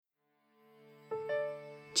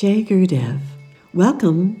Jai Gurudev.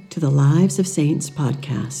 Welcome to the Lives of Saints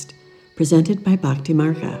podcast, presented by Bhakti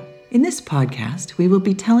Marga. In this podcast, we will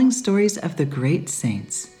be telling stories of the great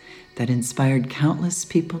saints that inspired countless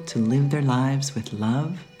people to live their lives with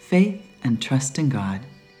love, faith, and trust in God.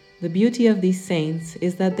 The beauty of these saints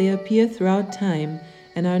is that they appear throughout time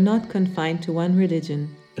and are not confined to one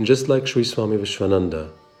religion. And just like Sri Swami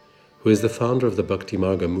Vishwananda, who is the founder of the Bhakti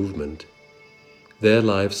Marga movement, their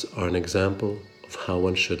lives are an example of how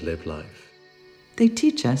one should live life. They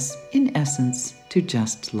teach us, in essence, to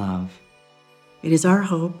just love. It is our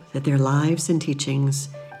hope that their lives and teachings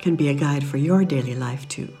can be a guide for your daily life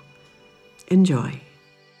too. Enjoy.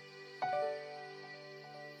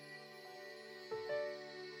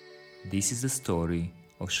 This is the story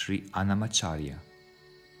of Sri Annamacharya.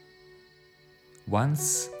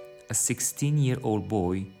 Once, a 16-year-old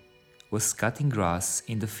boy was cutting grass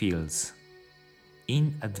in the fields.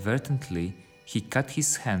 Inadvertently, he cut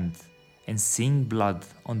his hand, and seeing blood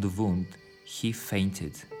on the wound, he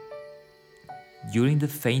fainted. During the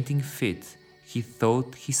fainting fit, he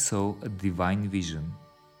thought he saw a divine vision.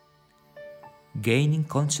 Gaining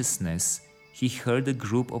consciousness, he heard a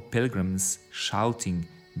group of pilgrims shouting,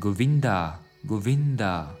 "Govinda!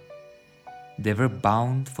 Govinda!" They were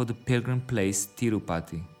bound for the pilgrim place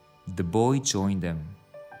Tirupati. The boy joined them.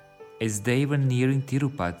 As they were nearing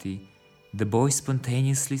Tirupati, the boy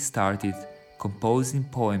spontaneously started composing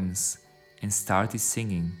poems and started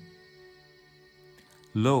singing.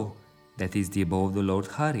 Lo, that is the abode of the Lord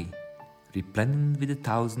Hari, resplendent with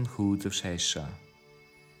 1,000 hoods of Shesha.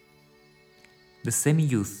 The same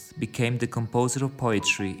youth became the composer of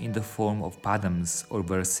poetry in the form of padams or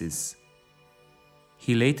verses.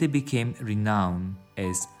 He later became renowned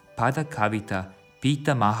as Pada Kavita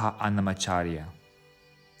Pita Maha Annamacharya.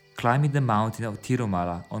 Climbing the mountain of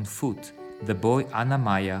Tirumala on foot, the boy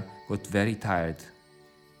Annamaya got very tired.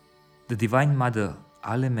 The Divine Mother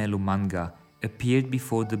Alemelu Manga appeared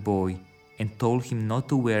before the boy and told him not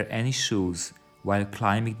to wear any shoes while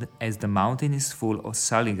climbing, as the mountain is full of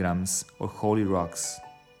saligrams or holy rocks.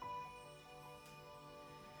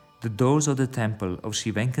 The doors of the temple of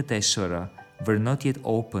Sri Venkateshwara were not yet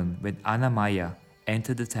open when Annamaya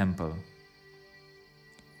entered the temple.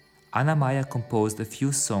 Annamaya composed a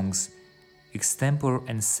few songs extempore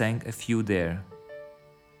and sang a few there.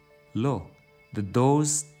 Lo, the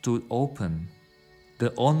doors stood open.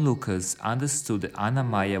 The onlookers understood that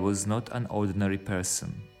Annamaya was not an ordinary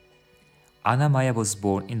person. Annamaya was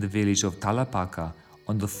born in the village of Talapaka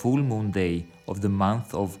on the full moon day of the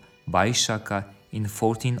month of Vaishaka in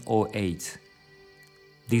 1408.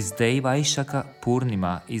 This day, Vaishaka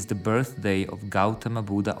Purnima, is the birthday of Gautama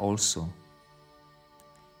Buddha also.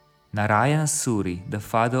 Narayana Suri, the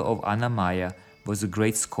father of Annamaya, was a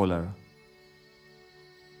great scholar.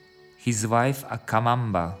 His wife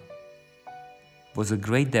Akamamba was a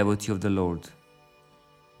great devotee of the Lord.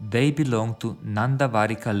 They belonged to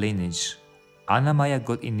Nandavarika lineage. Annamaya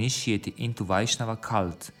got initiated into Vaishnava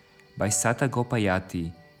cult by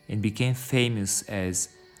Satagopayati and became famous as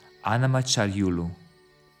Annamacharyulu.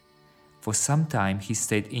 For some time he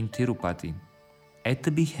stayed in Tirupati. At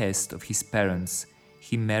the behest of his parents,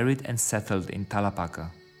 he married and settled in Talapaka.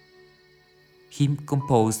 He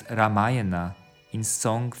composed Ramayana in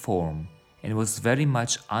song form and was very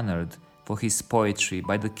much honored for his poetry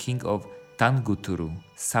by the king of Tanguturu,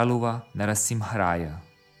 Saluva Narasimharaya.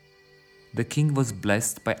 The king was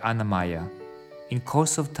blessed by Annamaya. In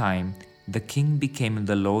course of time, the king became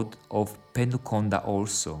the lord of Penukonda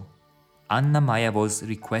also. Annamaya was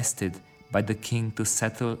requested by the king to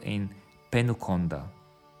settle in Penukonda.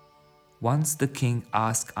 Once the king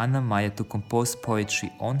asked Annamaya to compose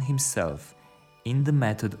poetry on himself in the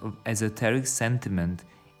method of esoteric sentiment,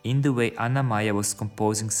 in the way Annamaya was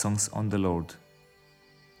composing songs on the Lord.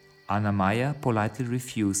 Annamaya politely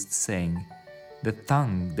refused, saying, "The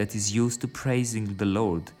tongue that is used to praising the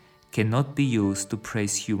Lord cannot be used to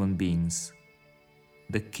praise human beings."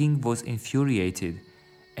 The king was infuriated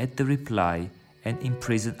at the reply and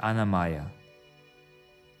imprisoned Annamaya.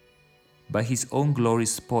 By his own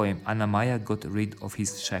glorious poem, Annamaya got rid of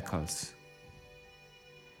his shackles.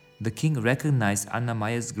 The king recognized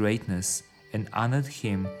Annamaya's greatness and honored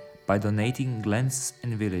him by donating lands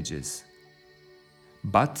and villages.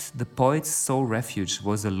 But the poet's sole refuge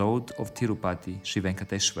was the Lord of Tirupati, Sri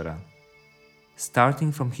Venkateshwara.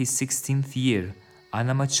 Starting from his 16th year,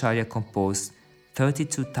 Annamacharya composed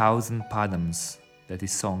 32,000 padams, that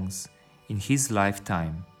is songs, in his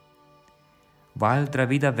lifetime. While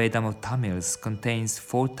Dravida Vedam of Tamils contains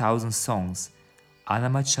 4,000 songs,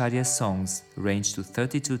 Annamacharya's songs range to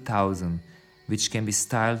 32,000, which can be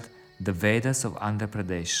styled the Vedas of Andhra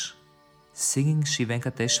Pradesh. singing Sri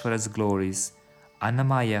Venkateshwara's glories,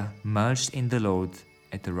 Annamaya merged in the Lord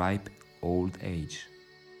at a ripe old age.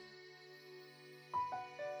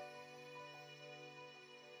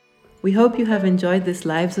 We hope you have enjoyed this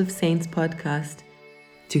Lives of Saints podcast.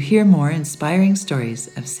 To hear more inspiring stories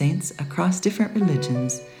of saints across different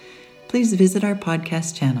religions, please visit our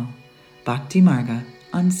podcast channel, Bhakti Marga,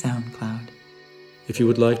 on SoundCloud. If you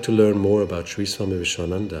would like to learn more about Sri Swami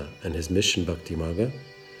Vishwananda and his mission Bhakti Marga,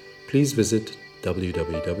 please visit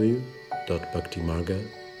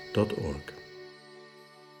www.bhaktimarga.org.